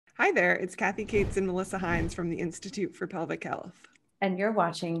Hi there, it's Kathy Cates and Melissa Hines from the Institute for Pelvic Health. And you're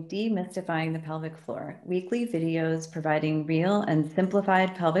watching Demystifying the Pelvic Floor, weekly videos providing real and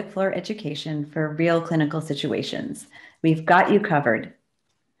simplified pelvic floor education for real clinical situations. We've got you covered.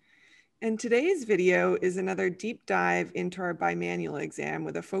 And today's video is another deep dive into our bimanual exam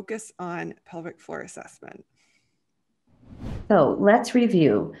with a focus on pelvic floor assessment. So let's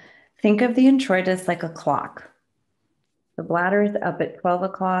review. Think of the introitus like a clock. The bladder is up at 12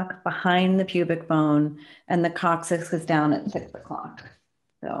 o'clock behind the pubic bone, and the coccyx is down at 6 o'clock.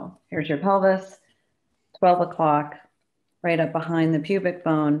 So here's your pelvis, 12 o'clock, right up behind the pubic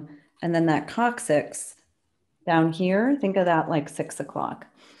bone, and then that coccyx down here, think of that like 6 o'clock.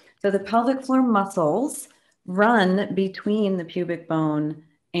 So the pelvic floor muscles run between the pubic bone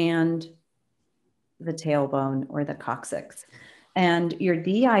and the tailbone or the coccyx. And your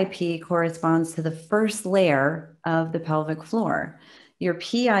DIP corresponds to the first layer of the pelvic floor. Your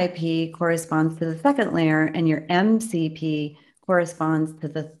PIP corresponds to the second layer, and your MCP corresponds to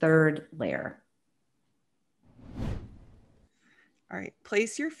the third layer. All right,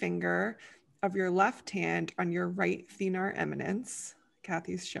 place your finger of your left hand on your right thenar eminence.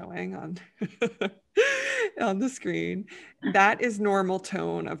 Kathy's showing on, on the screen. That is normal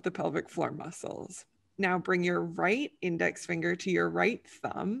tone of the pelvic floor muscles. Now bring your right index finger to your right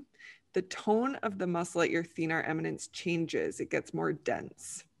thumb. The tone of the muscle at your thenar eminence changes. It gets more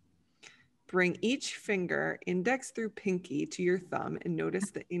dense. Bring each finger, index through pinky, to your thumb and notice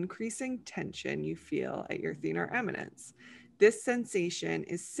the increasing tension you feel at your thenar eminence. This sensation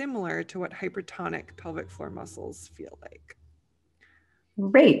is similar to what hypertonic pelvic floor muscles feel like.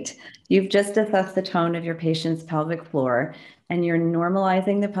 Great. You've just assessed the tone of your patient's pelvic floor, and you're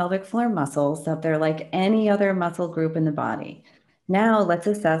normalizing the pelvic floor muscles so they're like any other muscle group in the body. Now let's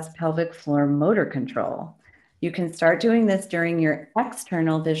assess pelvic floor motor control. You can start doing this during your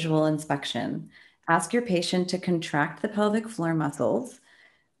external visual inspection. Ask your patient to contract the pelvic floor muscles.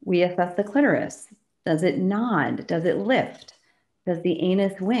 We assess the clitoris. Does it nod? Does it lift? Does the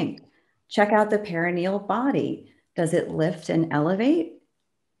anus wink? Check out the perineal body. Does it lift and elevate?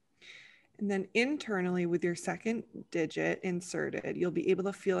 And then internally with your second digit inserted, you'll be able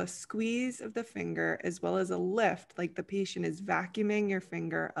to feel a squeeze of the finger as well as a lift, like the patient is vacuuming your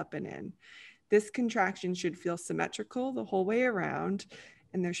finger up and in. This contraction should feel symmetrical the whole way around,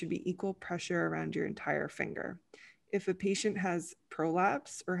 and there should be equal pressure around your entire finger. If a patient has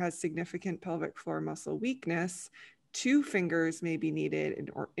prolapse or has significant pelvic floor muscle weakness, 2 fingers may be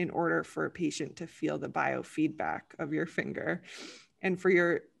needed in order for a patient to feel the biofeedback of your finger and for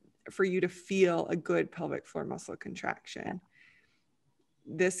you to feel a good pelvic floor muscle contraction.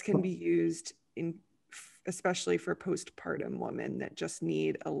 This can be used especially for postpartum women that just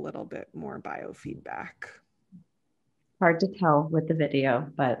need a little bit more biofeedback. Hard to tell with the video,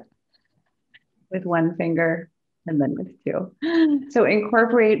 but with one finger and then with 2. So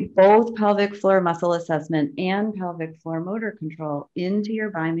incorporate both pelvic floor muscle assessment and pelvic floor motor control into your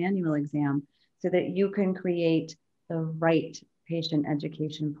bimanual exam so that you can create the right patient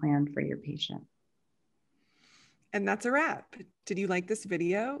education plan for your patient. And that's a wrap. Did you like this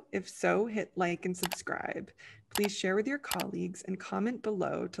video? If so, hit like and subscribe. Please share with your colleagues and comment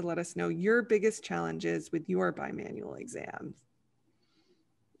below to let us know your biggest challenges with your bimanual exams.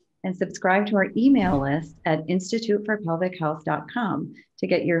 And subscribe to our email list at instituteforpelvichealth.com to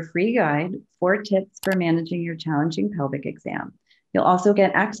get your free guide, 4 tips for managing your challenging pelvic exam. You'll also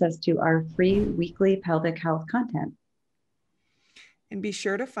get access to our free weekly pelvic health content. And be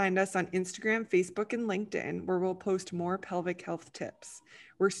sure to find us on Instagram, Facebook, and LinkedIn, where we'll post more pelvic health tips.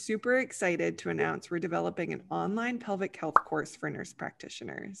 We're super excited to announce we're developing an online pelvic health course for nurse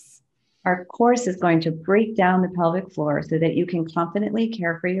practitioners. Our course is going to break down the pelvic floor so that you can confidently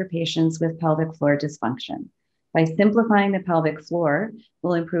care for your patients with pelvic floor dysfunction. By simplifying the pelvic floor,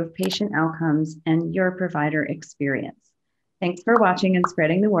 we'll improve patient outcomes and your provider experience. Thanks for watching and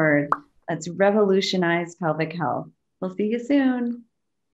spreading the word. Let's revolutionize pelvic health. We'll see you soon.